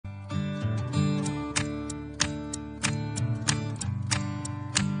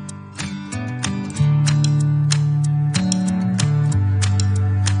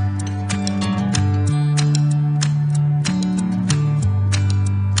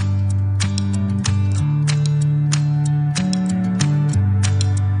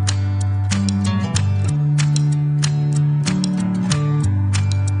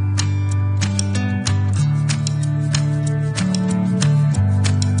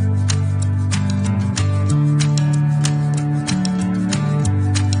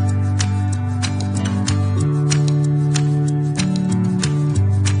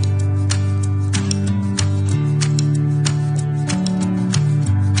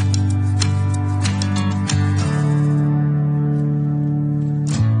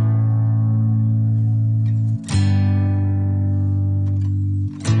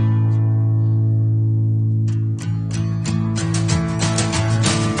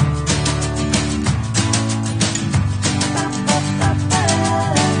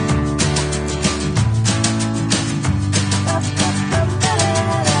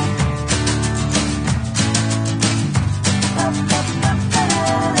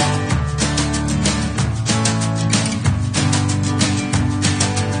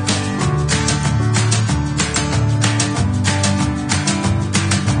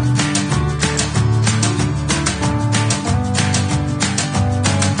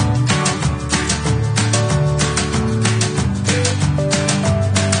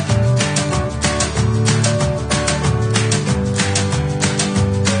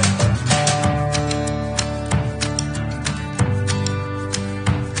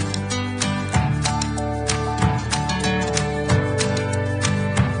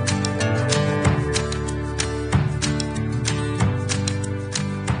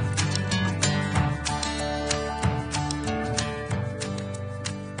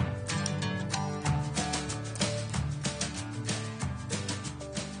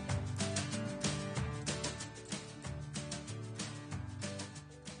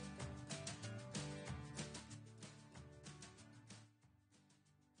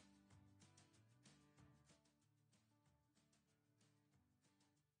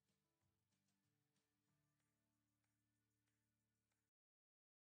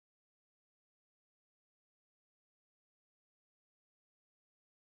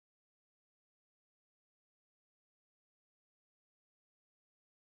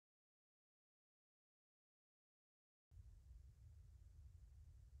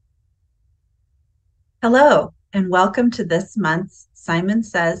Hello, and welcome to this month's Simon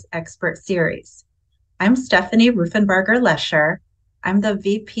Says Expert Series. I'm Stephanie Rufenbarger Lesher. I'm the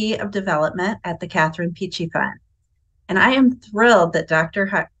VP of Development at the Catherine Peachey Fund, and I am thrilled that Dr.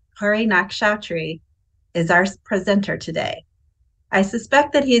 Hari Nakshatri is our presenter today. I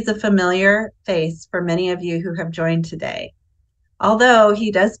suspect that he's a familiar face for many of you who have joined today, although he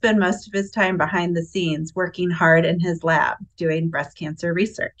does spend most of his time behind the scenes working hard in his lab doing breast cancer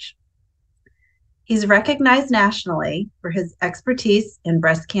research. He's recognized nationally for his expertise in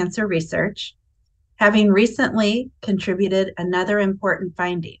breast cancer research, having recently contributed another important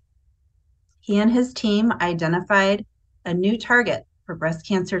finding. He and his team identified a new target for breast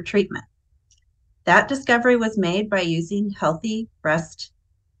cancer treatment. That discovery was made by using healthy breast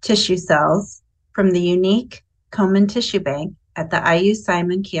tissue cells from the unique Komen tissue bank at the IU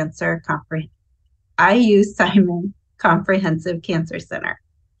Simon Comprehensive Cancer Center.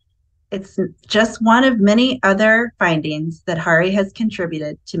 It's just one of many other findings that Hari has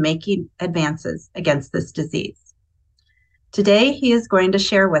contributed to making advances against this disease. Today, he is going to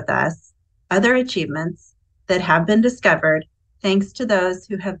share with us other achievements that have been discovered thanks to those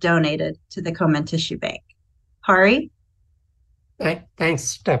who have donated to the Komen Tissue Bank. Hari? Thanks,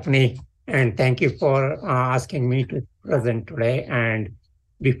 Stephanie, and thank you for asking me to present today. And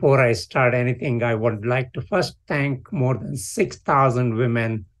before I start anything, I would like to first thank more than 6,000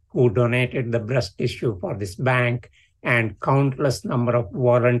 women who donated the breast tissue for this bank, and countless number of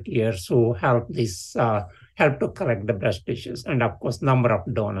volunteers who helped to collect the breast tissues, and of course, number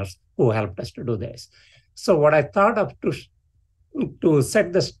of donors who helped us to do this. So what I thought of to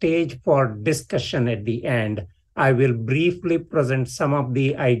set the stage for discussion at the end, I will briefly present some of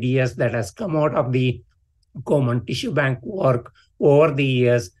the ideas that has come out of the Komen Tissue Bank work over the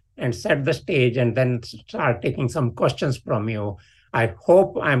years and set the stage, and then start taking some questions from you. I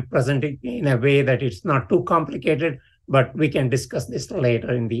hope I'm presenting in a way that it's not too complicated, but we can discuss this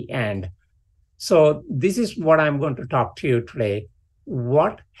later in the end. So this is what I'm going to talk to you today.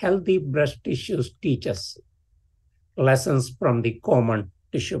 What healthy breast tissues teach us. Lessons from the Komen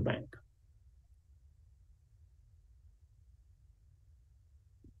Tissue Bank.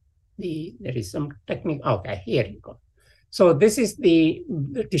 There is some technique. Okay, here you go. So this is the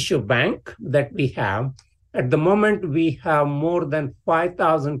tissue bank that we have. At the moment, we have more than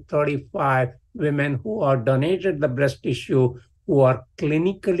 5,035 women who are donated the breast tissue who are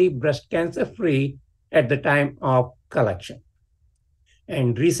clinically breast cancer free at the time of collection.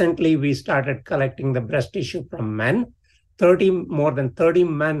 And recently, we started collecting the breast tissue from men. More than 30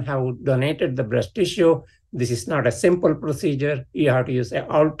 men have donated the breast tissue. This is not a simple procedure. You have to use an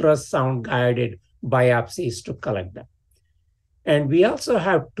ultrasound-guided biopsies to collect them. And we also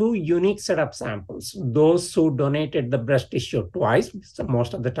have two unique set of samples, those who donated the breast tissue twice, so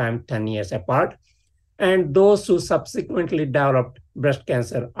most of the time 10 years apart, and those who subsequently developed breast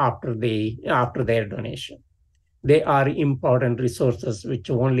cancer after their donation. They are important resources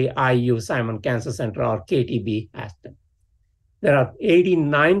which only IU Simon Cancer Center or KTB has them. There are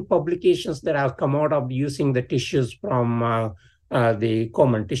 89 publications that have come out of using the tissues from the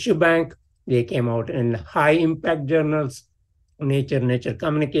Komen Tissue Bank. They came out in high impact journals, Nature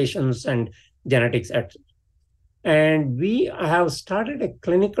Communications, and Genetics, etc. And we have started a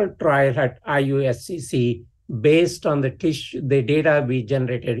clinical trial at IUSCC based on the data we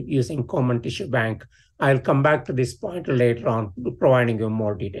generated using Komen Tissue Bank. I'll come back to this point later on, providing you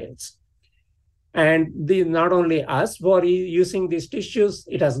more details. And not only us were using these tissues,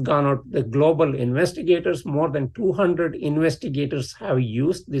 it has gone out the global investigators. More than 200 investigators have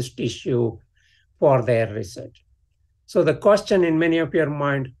used this tissue for their research. So the question in many of your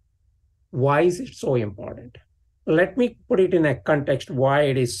mind, why is it so important? Let me put it in a context why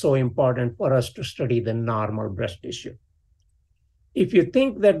it is so important for us to study the normal breast tissue. If you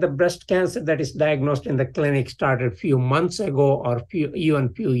think that the breast cancer that is diagnosed in the clinic started a few months ago or even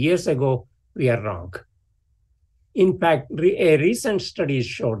a few years ago, we are wrong. In fact, a recent study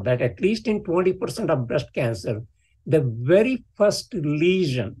showed that at least in 20% of breast cancer, the very first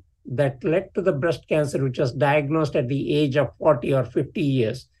lesion that led to the breast cancer, which was diagnosed at the age of 40 or 50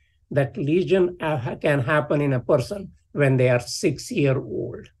 years, that lesion can happen in a person when they are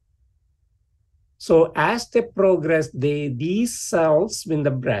 6-year-old. So as they progress, these cells in the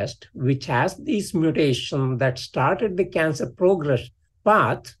breast, which has this mutation that started the cancer progress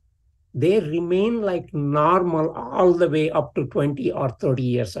path, they remain like normal all the way up to 20 or 30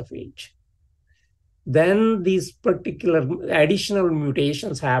 years of age. Then these particular additional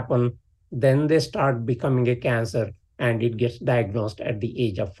mutations happen, then they start becoming a cancer, and it gets diagnosed at the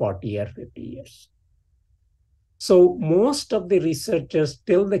age of 40 or 50 years. So most of the researchers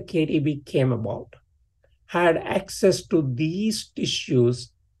till the KTB came about had access to these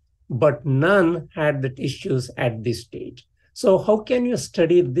tissues, but none had the tissues at this stage. So how can you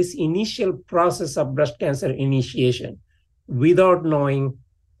study this initial process of breast cancer initiation without knowing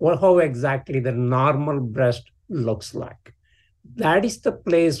how exactly the normal breast looks like? That is the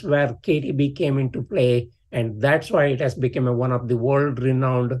place where KTB came into play, and that's why it has become one of the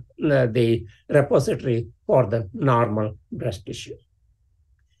world-renowned the repository for the normal breast tissue.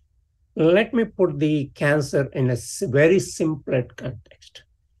 Let me put the cancer in a very simple context.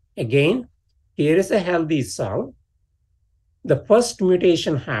 Again, here is a healthy cell. The first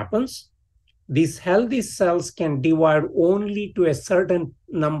mutation happens. These healthy cells can divide only to a certain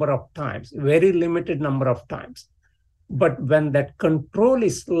number of times, very limited number of times. But when that control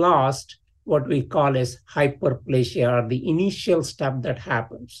is lost, what we call as hyperplasia, or the initial step that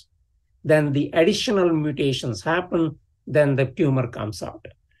happens, then the additional mutations happen, then the tumor comes out.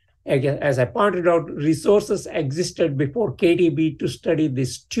 Again, as I pointed out, resources existed before KTB to study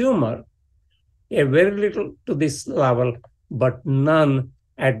this tumor, a very little to this level, but none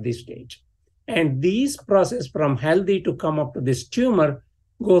at this stage. And these process from healthy to come up to this tumor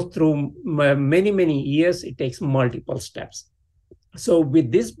goes through many, many years. It takes multiple steps. So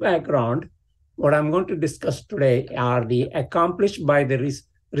with this background, what I'm going to discuss today are the accomplished by the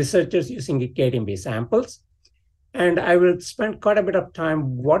researchers using the KTB samples. And I will spend quite a bit of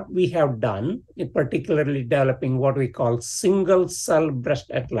time what we have done, in particularly developing what we call single cell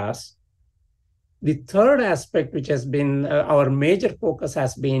breast atlas. The third aspect, which has been our major focus,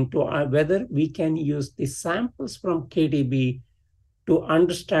 has been to whether we can use the samples from KTB to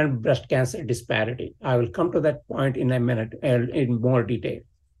understand breast cancer disparity. I will come to that point in a minute in more detail.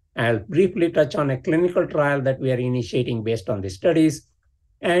 I'll briefly touch on a clinical trial that we are initiating based on the studies,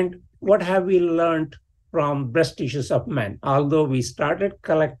 and what have we learned from breast tissues of men. Although we started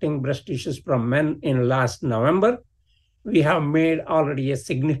collecting breast tissues from men in last November, we have made already a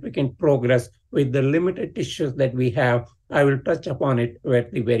significant progress with the limited tissues that we have. I will touch upon it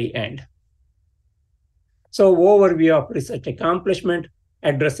at the very end. So overview of research accomplishment,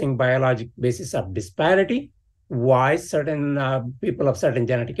 addressing biologic basis of disparity, why certain people of certain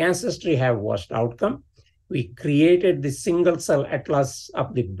genetic ancestry have worse outcome. We created the single cell atlas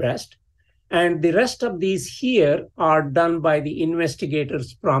of the breast, and the rest of these here are done by the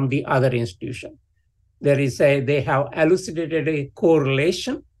investigators from the other institution. They have elucidated a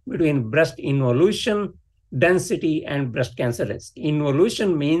correlation between breast involution, density, and breast cancer risk.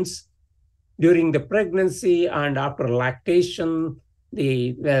 Involution means during the pregnancy and after lactation,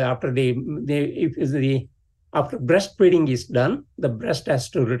 after breastfeeding is done, the breast has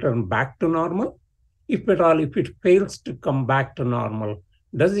to return back to normal. If it fails to come back to normal,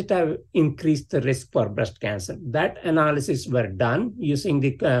 does it have increased the risk for breast cancer? That analysis were done using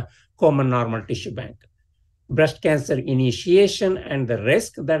the Komen normal tissue bank. Breast cancer initiation and the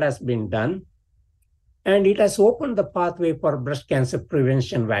risk that has been done, and it has opened the pathway for breast cancer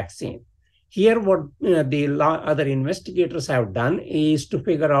prevention vaccine. Here, what the other investigators have done is to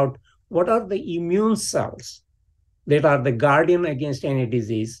figure out what are the immune cells that are the guardian against any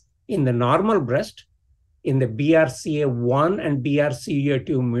disease in the normal breast, in the BRCA1 and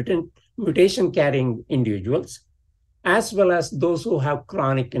BRCA2 mutation-carrying individuals, as well as those who have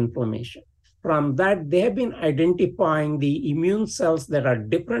chronic inflammation. From that, they have been identifying the immune cells that are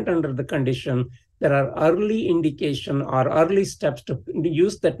different under the condition. There are early indication or early steps to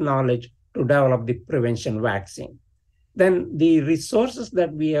use that knowledge to develop the prevention vaccine. Then the resources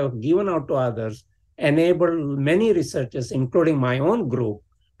that we have given out to others enable many researchers, including my own group,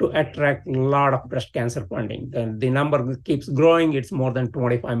 to attract a lot of breast cancer funding. And the number keeps growing. It's more than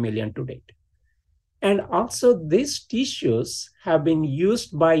 25 million to date. And also these tissues have been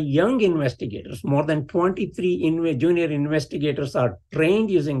used by young investigators. More than 23 junior investigators are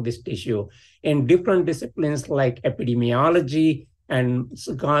trained using this tissue in different disciplines like epidemiology and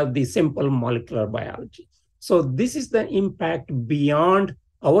the simple molecular biology. So this is the impact beyond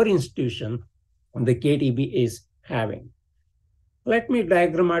our institution the KTB is having. Let me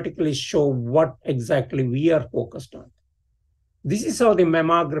diagrammatically show what exactly we are focused on. This is how the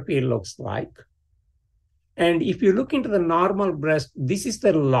mammography looks like. And if you look into the normal breast, this is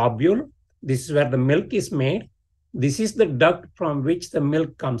the lobule. This is where the milk is made. This is the duct from which the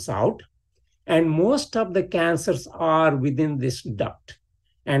milk comes out. And most of the cancers are within this duct.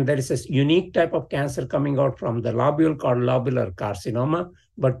 And there is a unique type of cancer coming out from the lobule called lobular carcinoma,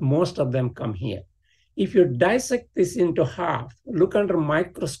 but most of them come here. If you dissect this into half, look under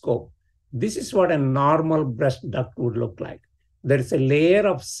microscope, this is what a normal breast duct would look like. There is a layer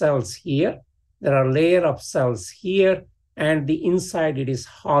of cells here. There are a layer of cells here, and the inside it is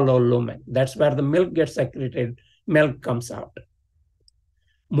hollow lumen. That's where the milk gets secreted, milk comes out.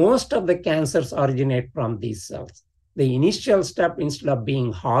 Most of the cancers originate from these cells. The initial step, instead of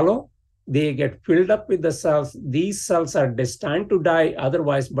being hollow, they get filled up with the cells. These cells are destined to die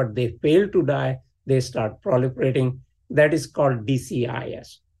otherwise, but they fail to die. They start proliferating. That is called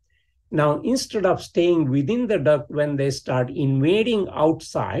DCIS. Now, instead of staying within the duct, when they start invading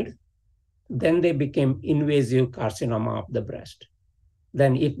outside, then they become invasive carcinoma of the breast.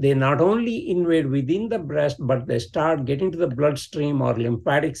 Then if they not only invade within the breast, but they start getting to the bloodstream or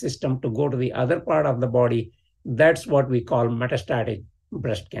lymphatic system to go to the other part of the body, that's what we call metastatic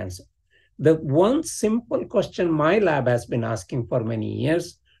breast cancer. The one simple question my lab has been asking for many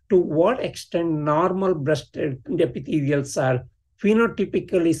years, to what extent normal breast epithelials are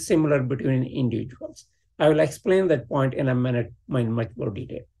phenotypically similar between individuals? I will explain that point in a minute in much more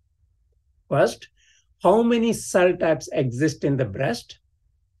detail. First, how many cell types exist in the breast?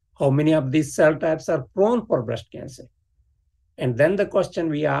 How many of these cell types are prone for breast cancer? And then the question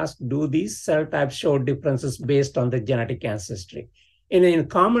we ask, do these cell types show differences based on the genetic ancestry? In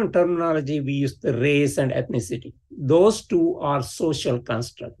common terminology, we use the race and ethnicity. Those two are social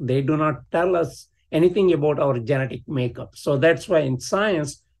constructs. They do not tell us anything about our genetic makeup. So that's why in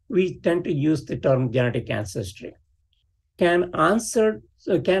science, we tend to use the term genetic ancestry. Can answers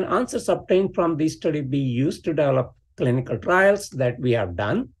obtained from this study be used to develop clinical trials? That we have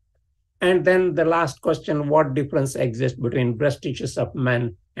done. And then the last question, what difference exists between breast tissues of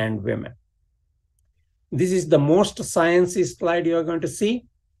men and women? This is the most sciencey slide you're going to see.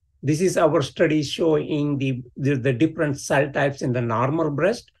 This is our study showing the different cell types in the normal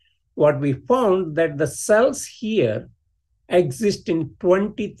breast. What we found that the cells here exist in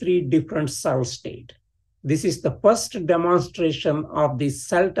 23 different cell states. This is the first demonstration of the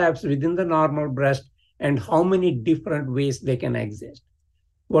cell types within the normal breast and how many different ways they can exist.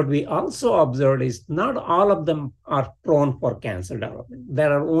 What we also observed is not all of them are prone for cancer development.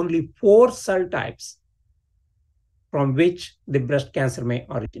 There are only 4 cell types from which the breast cancer may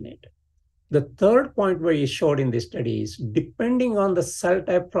originate. The third point where you showed in this study is depending on the cell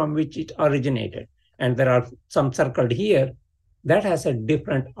type from which it originated, and there are some circled here, that has a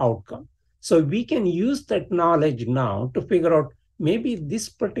different outcome. So we can use that knowledge now to figure out maybe this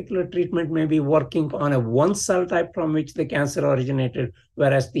particular treatment may be working on a one cell type from which the cancer originated,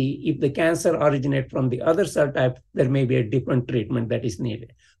 whereas if the cancer originates from the other cell type, there may be a different treatment that is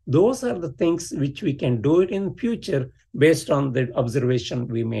needed. Those are the things which we can do it in the future based on the observation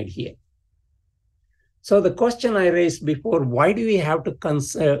we made here. So the question I raised before, why do we have to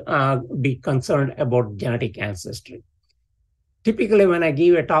be concerned about genetic ancestry? Typically, when I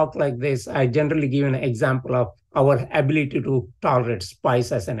give a talk like this, I generally give an example of our ability to tolerate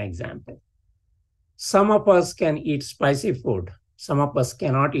spice as an example. Some of us can eat spicy food. Some of us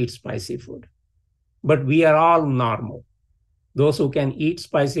cannot eat spicy food. But we are all normal. Those who can eat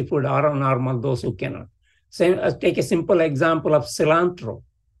spicy food are normal, those who cannot. Take a simple example of cilantro.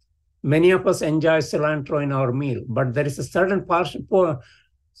 Many of us enjoy cilantro in our meal, but there is a certain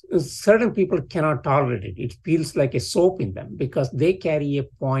people cannot tolerate it. It feels like a soap in them because they carry a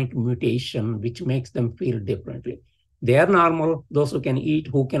point mutation which makes them feel differently. They are normal. Those who can eat,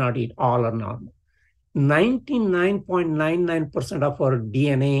 who cannot eat, all are normal. 99.99% of our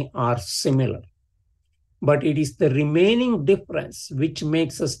DNA are similar. But it is the remaining difference which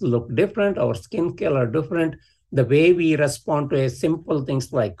makes us look different, our skin color different, the way we respond to simple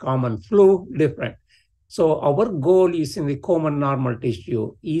things like common flu, different. So our goal is in the Komen normal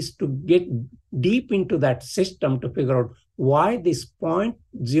tissue is to get deep into that system to figure out why this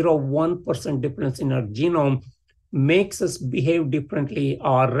 0.01% difference in our genome makes us behave differently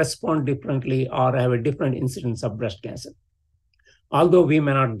or respond differently or have a different incidence of breast cancer. Although we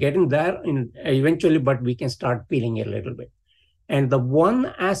may not get in there eventually, but we can start feeling a little bit. And the one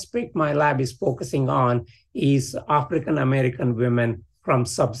aspect my lab is focusing on is African-American women from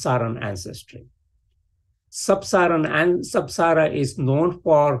sub-Saharan ancestry. Sub-Sahara is known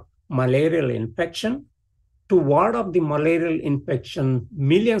for malarial infection. To ward off the malarial infection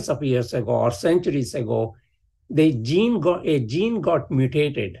millions of years ago or centuries ago, a gene got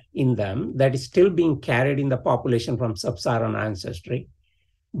mutated in them that is still being carried in the population from sub-Saharan ancestry.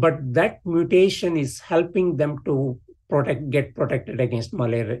 But that mutation is helping them to get protected against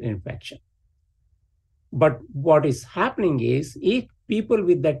malarial infection. But what is happening is if people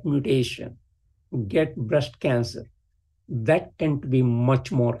with that mutation get breast cancer, that tend to be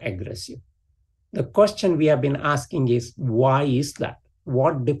much more aggressive. The question we have been asking is, why is that?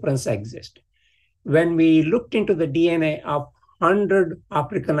 What difference exists? When we looked into the DNA of 100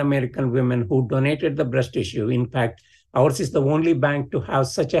 African-American women who donated the breast tissue, in fact, Ours is the only bank to have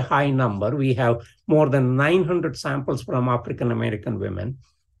such a high number. We have more than 900 samples from African American women.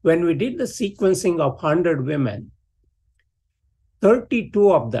 When we did the sequencing of 100 women,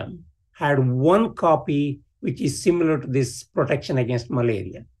 32 of them had one copy which is similar to this protection against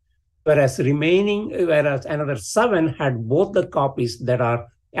malaria, whereas another 7 had both the copies that are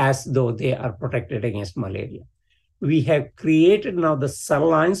as though they are protected against malaria. We have created now the cell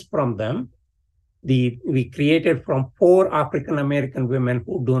lines from them. We created from 4 African American women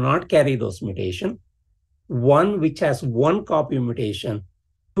who do not carry those mutations, 1 which has 1 copy mutation,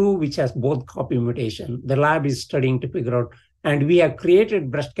 2 which has both copy mutation. The lab is studying to figure out, and we have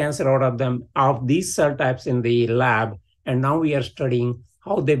created breast cancer out of them, of these cell types in the lab, and now we are studying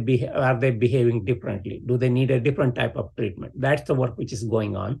how are they behaving differently? Do they need a different type of treatment? That's the work which is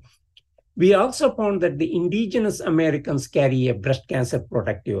going on. We also found that the indigenous Americans carry a breast cancer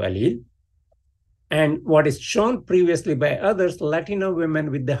protective allele. And what is shown previously by others, Latino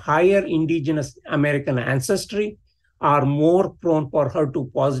women with the higher indigenous American ancestry are more prone for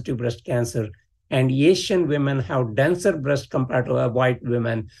HER2 positive breast cancer, and Asian women have denser breast compared to white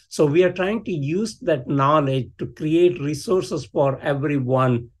women. So we are trying to use that knowledge to create resources for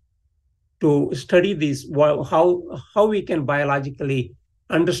everyone to study this, how we can biologically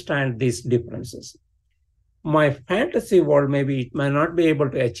understand these differences. My fantasy world, maybe it might not be able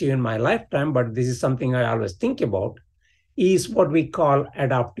to achieve in my lifetime, but this is something I always think about, is what we call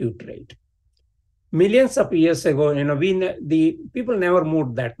adaptive trait. Millions of years ago, the people never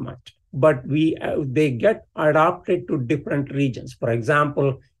moved that much, but they get adapted to different regions. For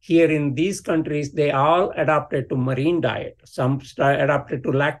example, here in these countries, they all adapted to marine diet. Some adapted to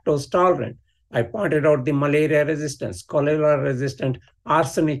lactose tolerant. I pointed out the malaria resistance, cholera resistant,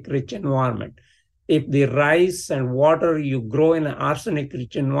 arsenic-rich environment. If the rice and water you grow in an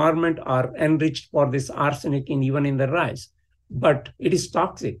arsenic-rich environment are enriched for this arsenic even in the rice, but it is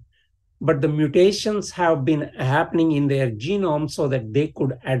toxic. But the mutations have been happening in their genome so that they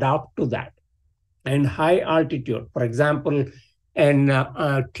could adapt to that. And high altitude, for example, in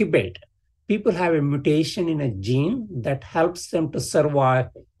Tibet, people have a mutation in a gene that helps them to survive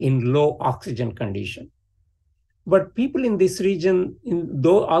in low oxygen condition. But people in this region,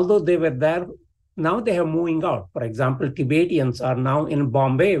 although they were there, now they are moving out. For example, Tibetans are now in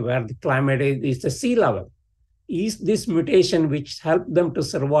Bombay, where the climate is the sea level. Is this mutation which helped them to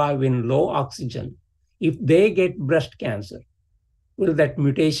survive in low oxygen? If they get breast cancer, will that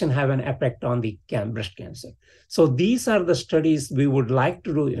mutation have an effect on the breast cancer? So these are the studies we would like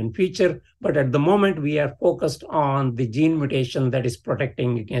to do in future, but at the moment we are focused on the gene mutation that is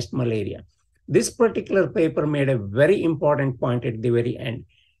protecting against malaria. This particular paper made a very important point at the very end.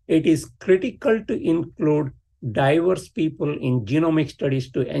 It is critical to include diverse people in genomic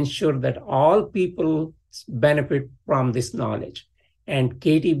studies to ensure that all people benefit from this knowledge. And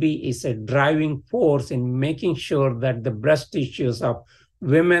KTB is a driving force in making sure that the breast tissues of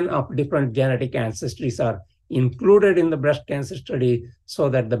women of different genetic ancestries are included in the breast cancer study so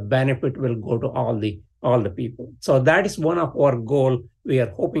that the benefit will go to all the people. So that is one of our goals we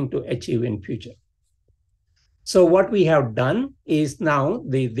are hoping to achieve in future. So what we have done is now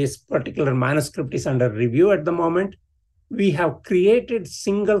this particular manuscript is under review at the moment. We have created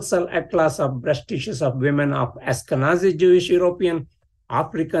single cell atlas of breast tissues of women of Ashkenazi Jewish European,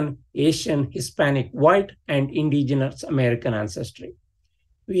 African, Asian, Hispanic, white, and indigenous American ancestry.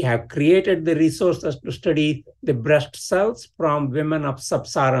 We have created the resources to study the breast cells from women of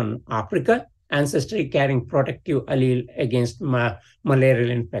sub-Saharan Africa, ancestry carrying protective allele against malarial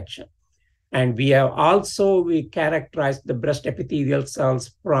infection. And we have also characterized the breast epithelial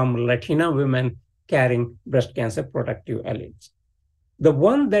cells from Latina women carrying breast cancer protective alleles. The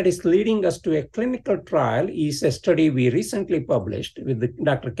one that is leading us to a clinical trial is a study we recently published with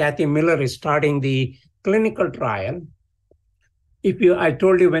Dr. Kathy Miller is starting the clinical trial. I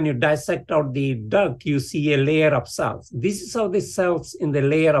told you when you dissect out the duct, you see a layer of cells. This is how the cells in the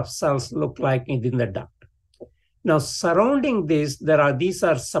layer of cells look like in the duct. Now, surrounding this, these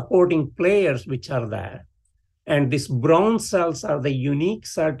are supporting players which are there. And these brown cells are the unique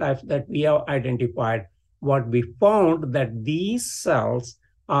cell types that we have identified. What we found that these cells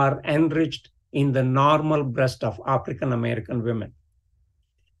are enriched in the normal breast of African American women.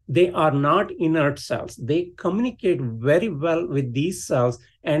 They are not inert cells. They communicate very well with these cells,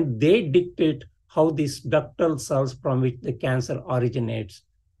 and they dictate how these ductal cells from which the cancer originates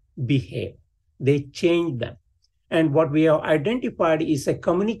behave. They change them. And what we have identified is a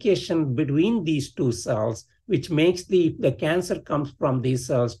communication between these two cells, which makes the cancer comes from these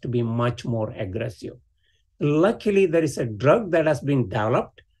cells to be much more aggressive. Luckily, there is a drug that has been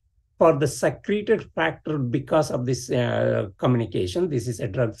developed for the secreted factor because of this communication. This is a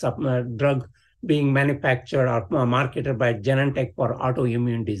drug being manufactured or marketed by Genentech for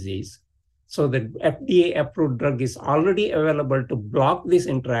autoimmune disease. So the FDA-approved drug is already available to block this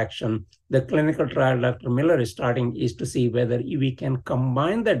interaction. The clinical trial Dr. Miller is starting is to see whether we can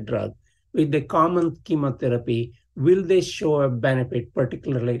combine that drug with the common chemotherapy. Will they show a benefit,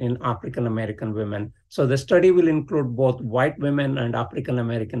 particularly in African-American women? So the study will include both white women and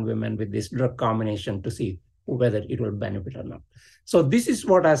African-American women with this drug combination to see whether it will benefit or not. So this is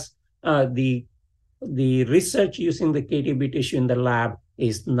what has the research using the KTB tissue in the lab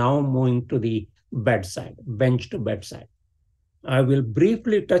is now moving to the bedside, bench to bedside. I will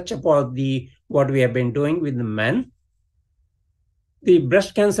briefly touch upon what we have been doing with the men. The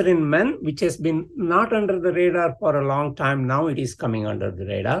breast cancer in men, which has been not under the radar for a long time, now it is coming under the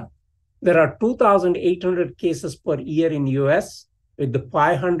radar. There are 2,800 cases per year in US with the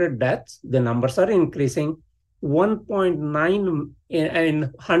 500 deaths. The numbers are increasing. 1.9 in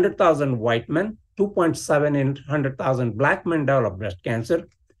 100,000 white men, 2.7 in 100,000 Black men develop breast cancer.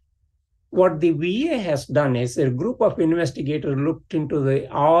 What the VA has done is a group of investigators looked into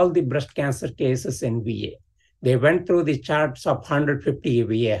all the breast cancer cases in VA. They went through the charts of 150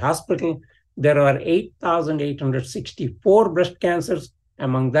 VA hospitals. There are 8,864 breast cancers.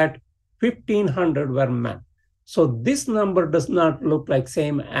 Among that, 1,500 were men. So this number does not look like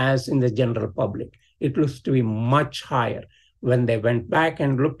same as in the general public. It looks to be much higher. When they went back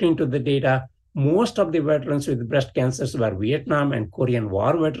and looked into the data, most of the veterans with breast cancers were Vietnam and Korean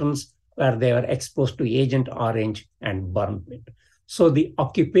War veterans, where they were exposed to Agent Orange and burned it. So the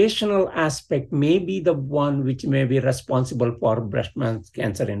occupational aspect may be the one which may be responsible for breast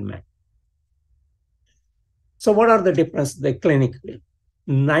cancer in men. So what are the differences clinically?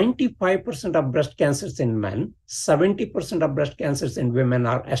 95% of breast cancers in men, 70% of breast cancers in women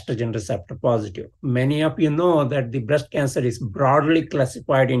are estrogen receptor positive. Many of you know that the breast cancer is broadly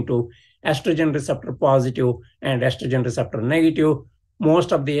classified into estrogen receptor positive and estrogen receptor negative.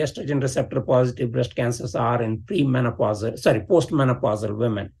 Most of the estrogen receptor positive breast cancers are in postmenopausal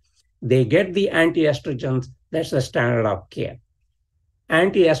women. They get the anti-estrogens, that's the standard of care.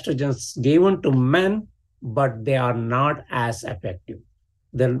 Anti-estrogens given to men, but they are not as effective.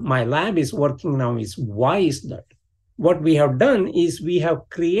 My lab is working now is why is that? What we have done is we have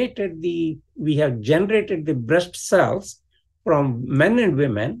generated the breast cells from men and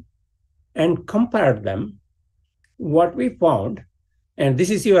women and compared them. What we found, and this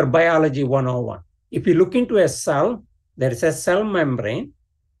is your biology 101. If you look into a cell, there is a cell membrane,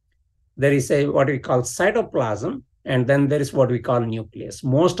 there is what we call cytoplasm, and then there is what we call nucleus.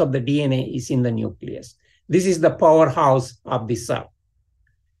 Most of the DNA is in the nucleus. This is the powerhouse of the cell.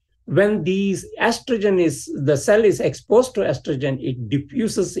 When the cell is exposed to estrogen, it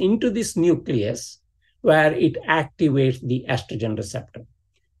diffuses into this nucleus where it activates the estrogen receptor.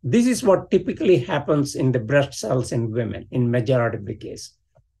 This is what typically happens in the breast cells in women in majority of the case.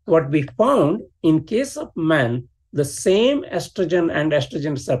 What we found in case of men, the same estrogen and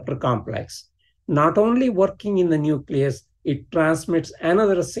estrogen receptor complex, not only working in the nucleus, it transmits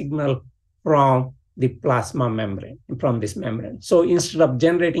another signal from the plasma membrane, from this membrane. So instead of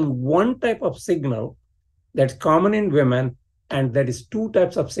generating one type of signal that's common in women, and there is two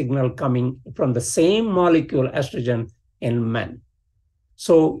types of signal coming from the same molecule, estrogen, in men.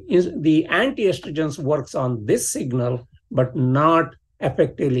 So the anti-estrogens works on this signal, but not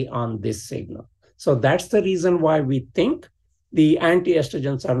effectively on this signal. So that's the reason why we think the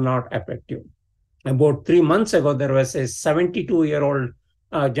anti-estrogens are not effective. About 3 months ago, there was a 72-year-old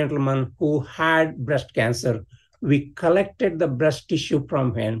gentleman who had breast cancer. We collected the breast tissue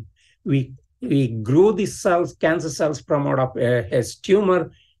from him. We grew the cells, cancer cells from out of his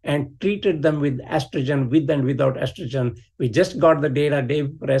tumor, and treated them with estrogen, with and without estrogen. We just got the data day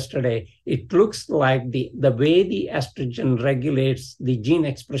before yesterday. It looks like the way the estrogen regulates the gene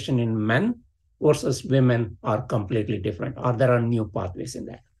expression in men versus women are completely different, or there are new pathways in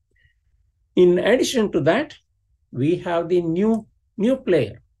that. In addition to that, we have the new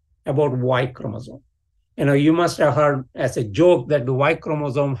player about Y chromosome. You must have heard as a joke that the Y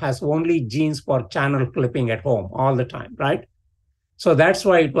chromosome has only genes for channel flipping at home all the time, right? So that's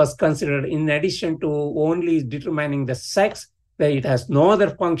why it was considered, in addition to only determining the sex, that it has no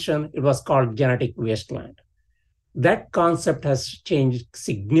other function. It was called genetic wasteland. That concept has changed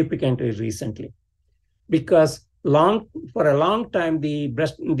significantly recently, because for a long time,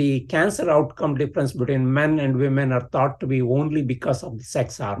 the cancer outcome difference between men and women are thought to be only because of the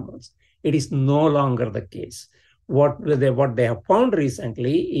sex hormones. It is no longer the case. What they have found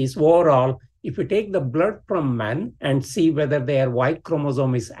recently is overall, if you take the blood from men and see whether their Y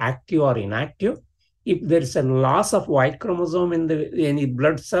chromosome is active or inactive, if there is a loss of Y chromosome in any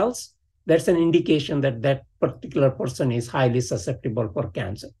blood cells, that's an indication that that particular person is highly susceptible for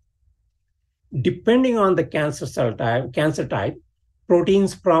cancer. Depending on the cancer type,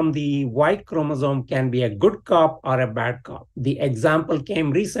 proteins from the Y chromosome can be a good cop or a bad cop. The example came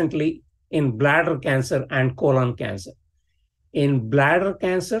recently in bladder cancer and colon cancer. In bladder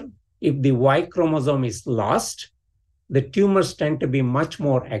cancer, if the Y chromosome is lost, the tumors tend to be much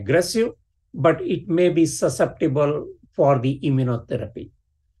more aggressive, but it may be susceptible for the immunotherapy.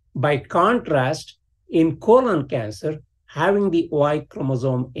 By contrast, in colon cancer, having the Y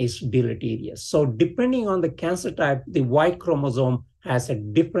chromosome is deleterious. So depending on the cancer type, the Y chromosome has a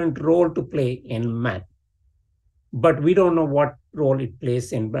different role to play in men. But we don't know what role it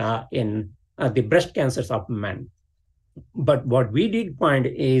plays in the breast cancers of men. But what we did find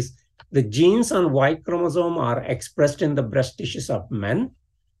is the genes on Y chromosome are expressed in the breast tissues of men.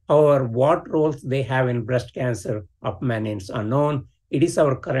 However, what roles they have in breast cancer of men is unknown. It is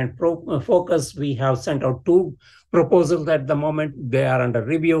our current focus. We have sent out 2 proposals at the moment. They are under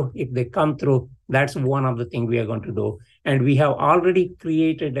review. If they come through, that's one of the things we are going to do. And we have already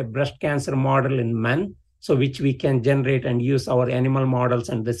created a breast cancer model in men, so which we can generate and use our animal models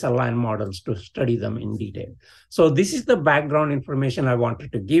and the cell line models to study them in detail. So this is the background information I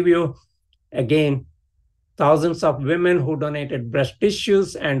wanted to give you. Again, thousands of women who donated breast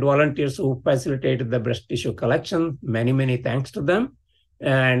tissues and volunteers who facilitated the breast tissue collection. Many, many thanks to them.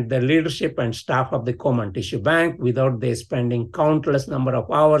 And the leadership and staff of the Komen Tissue Bank, without they spending countless number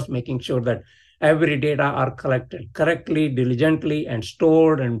of hours making sure that every data are collected correctly, diligently, and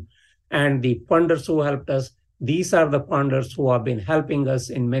stored. And the funders who helped us, these are the funders who have been helping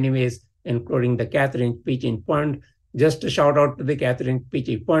us in many ways, including the Catherine Peachey Fund. Just a shout out to the Catherine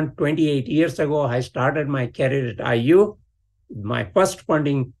Peachey Fund. 28 years ago, I started my career at IU. My first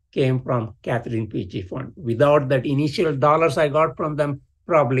funding came from Catherine Peachey Fund. Without that initial dollars I got from them,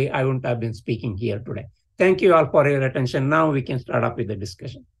 probably I wouldn't have been speaking here today. Thank you all for your attention. Now we can start up with the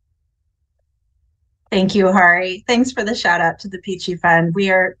discussion. Thank you, Hari. Thanks for the shout out to the Peachey Fund. We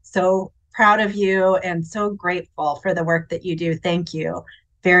are so proud of you and so grateful for the work that you do. Thank you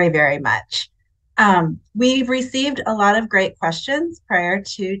very, very much. We've received a lot of great questions prior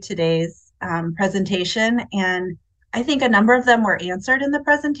to today's presentation, and I think a number of them were answered in the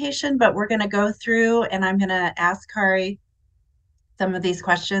presentation, but we're going to go through and I'm going to ask Hari some of these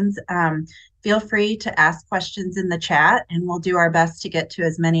questions. Feel free to ask questions in the chat and we'll do our best to get to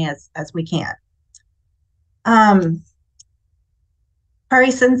as many as we can. Hari,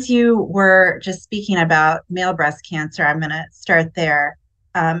 since you were just speaking about male breast cancer, I'm going to start there.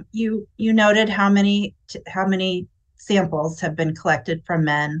 You noted how many samples have been collected from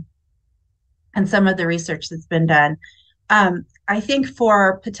men and some of the research that's been done. I think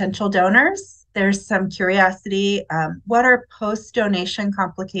for potential donors, there's some curiosity. What are post-donation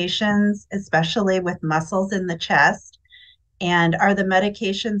complications, especially with muscles in the chest? And are the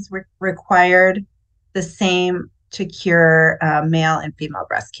medications required the same to cure male and female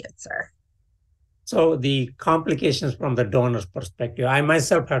breast cancer? So the complications from the donor's perspective, I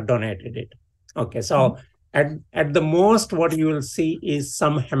myself have donated it. Okay, so at the most, what you will see is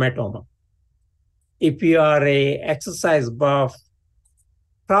some hematoma. If you are a exercise buff,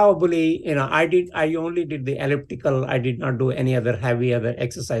 probably, I only did the elliptical. I did not do any other heavy other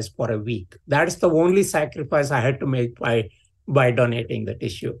exercise for a week. That is the only sacrifice I had to make by donating the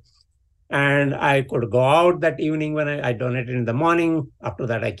tissue. And I could go out that evening when I donated in the morning. After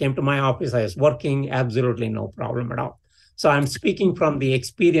that, I came to my office. I was working, absolutely no problem at all. So I'm speaking from the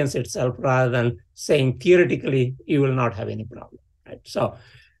experience itself rather than saying theoretically you will not have any problem. Right? So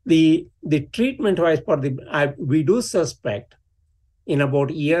the treatment-wise we do suspect in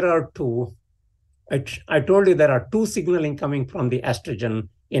about a year or two, I told you there are 2 signaling coming from the estrogen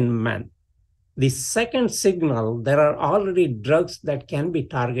in men. The second signal, there are already drugs that can be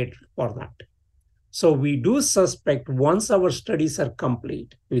targeted for that. So we do suspect once our studies are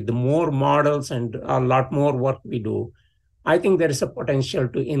complete with more models and a lot more work we do, I think there is a potential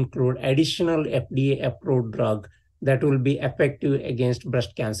to include additional FDA-approved drug that will be effective against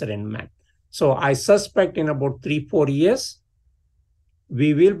breast cancer in men. So I suspect in about 3-4 years,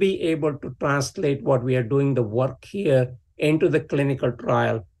 we will be able to translate what we are doing, the work here, into the clinical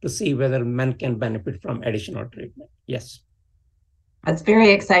trial to see whether men can benefit from additional treatment. Yes. That's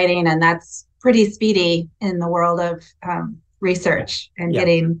very exciting, and that's pretty speedy in the world of research and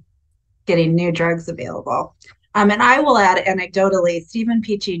getting new drugs available. And I will add anecdotally, Stephen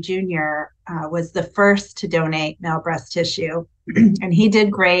Peachey Jr. Was the first to donate male breast tissue, and he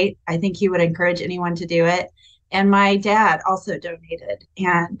did great. I think he would encourage anyone to do it. And my dad also donated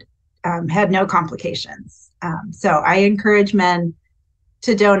and had no complications. So I encourage men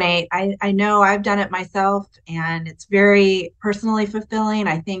to donate. I know I've done it myself, and it's very personally fulfilling.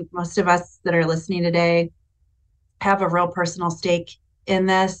 I think most of us that are listening today have a real personal stake in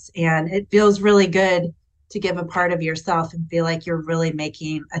this, and it feels really good to give a part of yourself and feel like you're really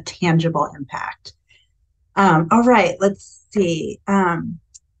making a tangible impact. All right, let's see.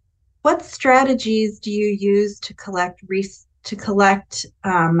 What strategies do you use to collect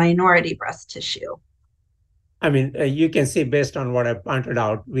minority breast tissue? I mean, you can see based on what I pointed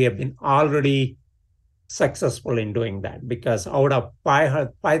out, we have been already successful in doing that, because out of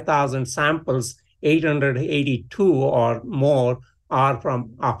 5,000 samples, 882 or more are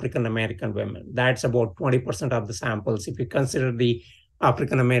from African American women. That's about 20% of the samples. If you consider the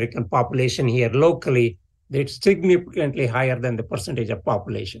African American population here locally, it's significantly higher than the percentage of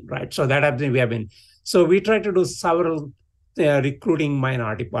population, right? So that we have been. So we try to do several recruiting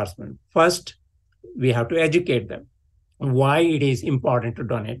minority persons. First, we have to educate them why it is important to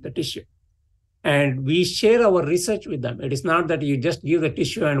donate the tissue. And we share our research with them. It is not that you just give the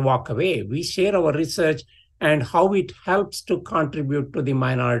tissue and walk away. We share our research and how it helps to contribute to the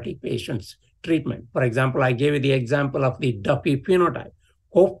minority patients' treatment. For example, I gave you the example of the Duffy phenotype.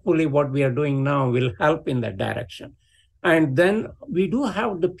 Hopefully, what we are doing now will help in that direction. And then we do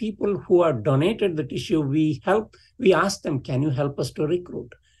have the people who have donated the tissue. We ask them, can you help us to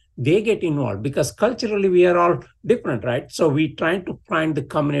recruit? They get involved because culturally we are all different, right? So we try to find the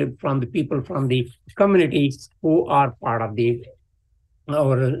community from the people from the communities who are part of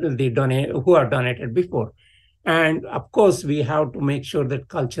who are donated before. And of course, we have to make sure that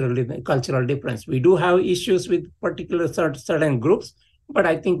cultural difference. We do have issues with particular certain groups, but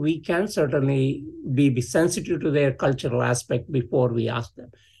I think we can certainly be sensitive to their cultural aspect before we ask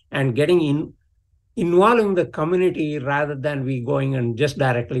them. And involving the community rather than we going and just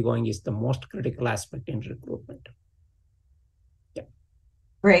directly going is the most critical aspect in recruitment. Yeah.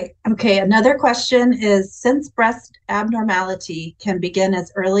 Great. Okay. Another question is, since breast abnormality can begin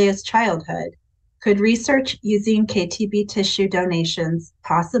as early as childhood, could research using KTB tissue donations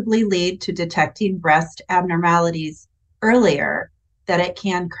possibly lead to detecting breast abnormalities earlier than it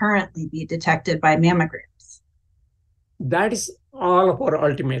can currently be detected by mammograms? That is all of our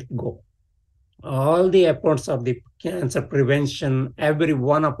ultimate goal. All the efforts of the cancer prevention, every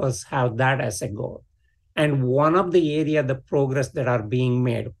one of us have that as a goal. And one of the area, the progress that are being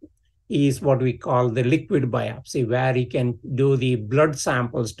made is what we call the liquid biopsy, where you can do the blood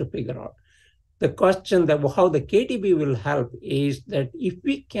samples to figure out. The question that how the KTB will help is that if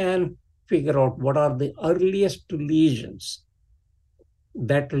we can figure out what are the earliest lesions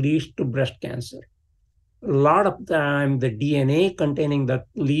that leads to breast cancer, a lot of time the DNA containing the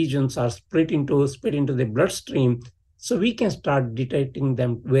lesions are split into the bloodstream, so we can start detecting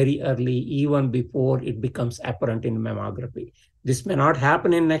them very early, even before it becomes apparent in mammography. This may not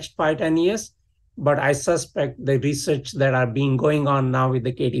happen in next 5-10 years, but I suspect the research that are being going on now with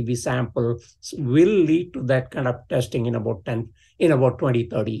the KTB sample will lead to that kind of testing in about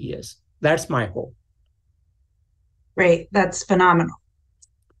 20-30 years. That's my hope. Great, that's phenomenal.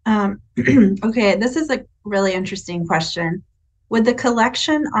 Okay, this is a really interesting question. Would the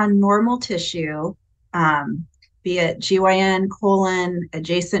collection on normal tissue, be it GYN, colon,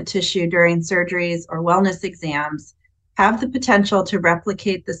 adjacent tissue during surgeries or wellness exams, have the potential to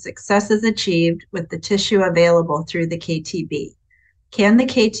replicate the successes achieved with the tissue available through the KTB? Can the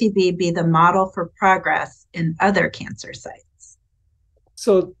KTB be the model for progress in other cancer sites?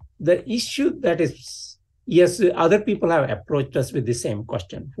 So the issue that is, yes, other people have approached us with the same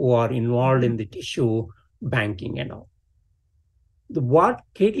question who are involved in the tissue banking and all. What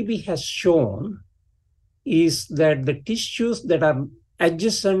KTB has shown is that the tissues that are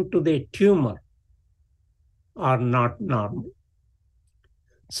adjacent to the tumor are not normal.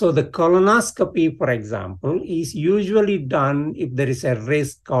 So the colonoscopy, for example, is usually done if there is a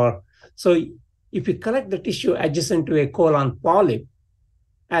risk, or so if you collect the tissue adjacent to a colon polyp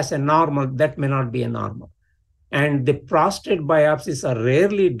as a normal, that may not be a normal. And the prostate biopsies are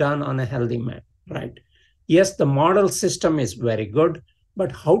rarely done on a healthy man, right? Yes, the model system is very good,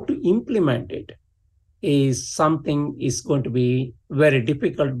 but how to implement it is something is going to be very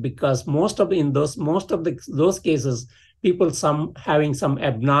difficult, because most of those cases, people having some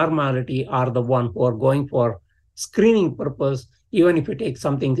abnormality are the one who are going for screening purpose. Even if you take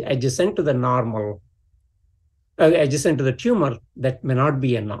something adjacent to the normal, adjacent to the tumor, that may not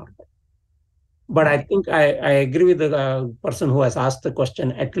be a normal. But I Right. think I agree with the person who has asked the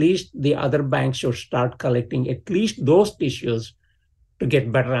question. At least the other banks should start collecting at least those tissues to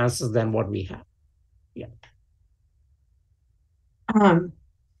get better answers than what we have. Yeah. Um,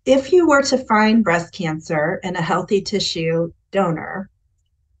 if you were to find breast cancer in a healthy tissue donor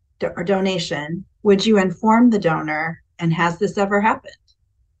or donation, would you inform the donor? And has this ever happened?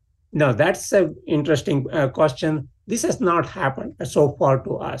 No, that's an interesting question. This has not happened so far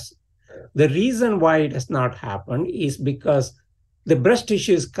to us. The reason why it has not happened is because the breast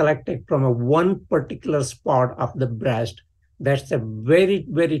tissue is collected from a one particular spot of the breast. That's a very,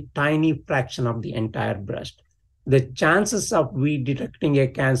 very tiny fraction of the entire breast. The chances of we detecting a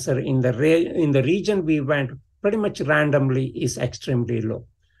cancer in the region we went pretty much randomly is extremely low.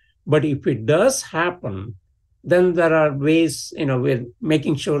 But if it does happen, then there are ways, we're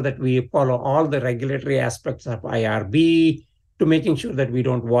making sure that we follow all the regulatory aspects of IRB to making sure that we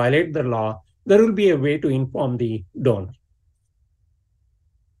don't violate the law. There will be a way to inform the donor.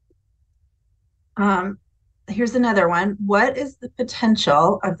 Um, here's another one. What is the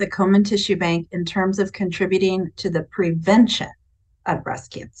potential of the Komen Tissue Bank in terms of contributing to the prevention of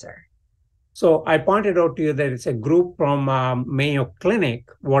breast cancer? So I pointed out to you that it's a group from Mayo Clinic.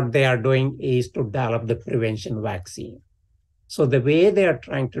 What they are doing is to develop the prevention vaccine. So the way they are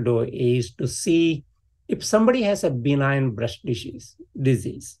trying to do is to see if somebody has a benign breast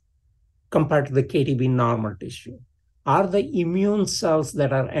disease compared to the KTB normal tissue, are the immune cells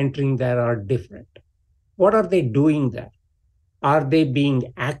that are entering there are different? What are they doing there? Are they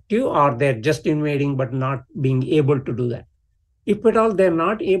being active or they're just invading but not being able to do that? If at all they're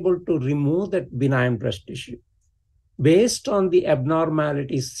not able to remove that benign breast tissue, based on the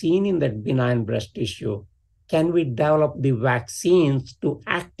abnormalities seen in that benign breast tissue, can we develop the vaccines to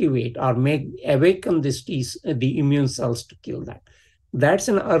activate or awaken the immune cells to kill that? That's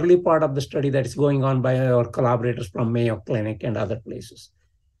an early part of the study that is going on by our collaborators from Mayo Clinic and other places.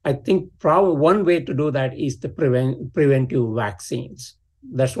 I think probably one way to do that is the preventive vaccines.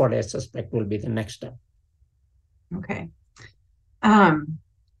 That's what I suspect will be the next step. Okay.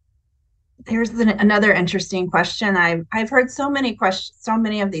 Here's another interesting question. I've heard so many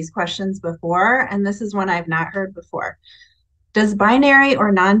of these questions before, and this is one I've not heard before. Does binary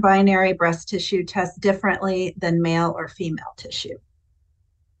or non-binary breast tissue test differently than male or female tissue?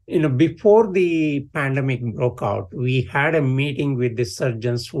 Before the pandemic broke out, we had a meeting with the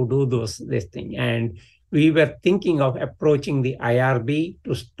surgeons who do this thing, and we were thinking of approaching the IRB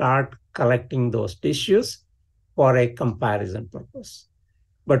to start collecting those tissues for a comparison purpose.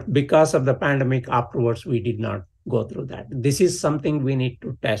 But because of the pandemic afterwards, we did not go through that. This is something we need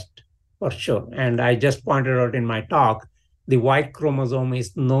to test for sure. And I just pointed out in my talk, the Y chromosome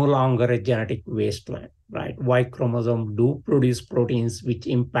is no longer a genetic wasteland, right? Y chromosome do produce proteins which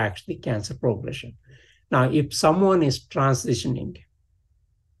impacts the cancer progression. Now, if someone is transitioning,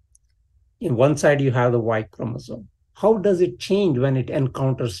 in one side you have the Y chromosome. How does it change when it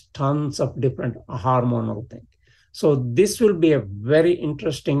encounters tons of different hormonal things? So this will be a very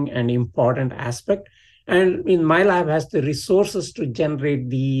interesting and important aspect. And in my lab has the resources to generate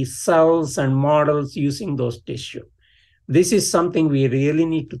the cells and models using those tissue. This is something we really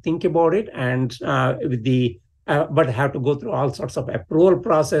need to think about it, and but have to go through all sorts of approval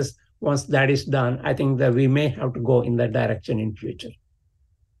process. Once that is done, I think that we may have to go in that direction in future.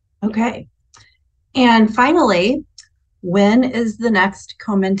 Okay. And finally, when is the next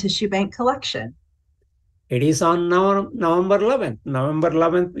Komen Tissue Bank collection? It is on November 11th. November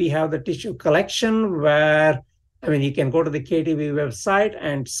 11th, we have the tissue collection where, you can go to the KTB website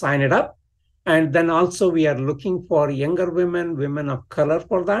and sign it up. And then also we are looking for younger women of color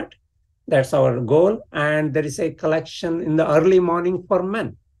for that. That's our goal. And there is a collection in the early morning for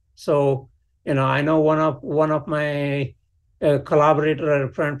men. So, I know one of my collaborator,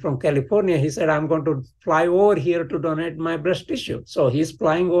 a friend from California, he said, I'm going to fly over here to donate my breast tissue. So he's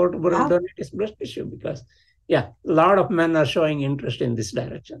flying over to donate his breast tissue because, a lot of men are showing interest in this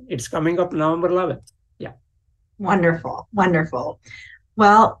direction. It's coming up November 11th. Yeah. Wonderful. Wonderful.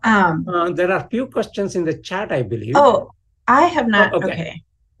 Well, there are a few questions in the chat, I believe. Oh, I have not. Oh, okay.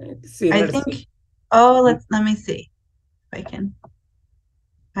 I think, let me see if I can.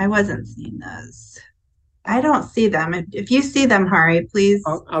 I wasn't seeing those. I don't see them. If you see them, Hari, please.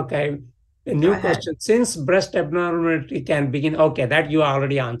 Oh, okay. A new question. Since breast abnormality can begin, okay, that you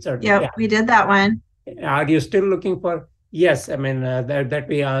already answered. Yep, yeah, we did that one. Are you still looking for? Yes, that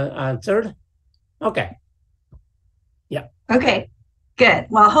we answered. Okay. Yeah. Okay, good.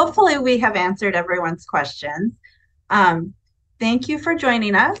 Well, hopefully we have answered everyone's questions. Thank you for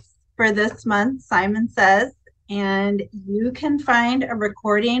joining us for this month, Simon Says. and you can find a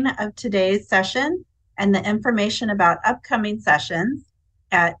recording of today's session and the information about upcoming sessions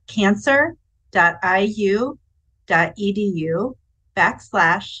at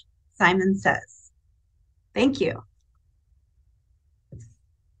cancer.iu.edu/Simon Says. Thank you.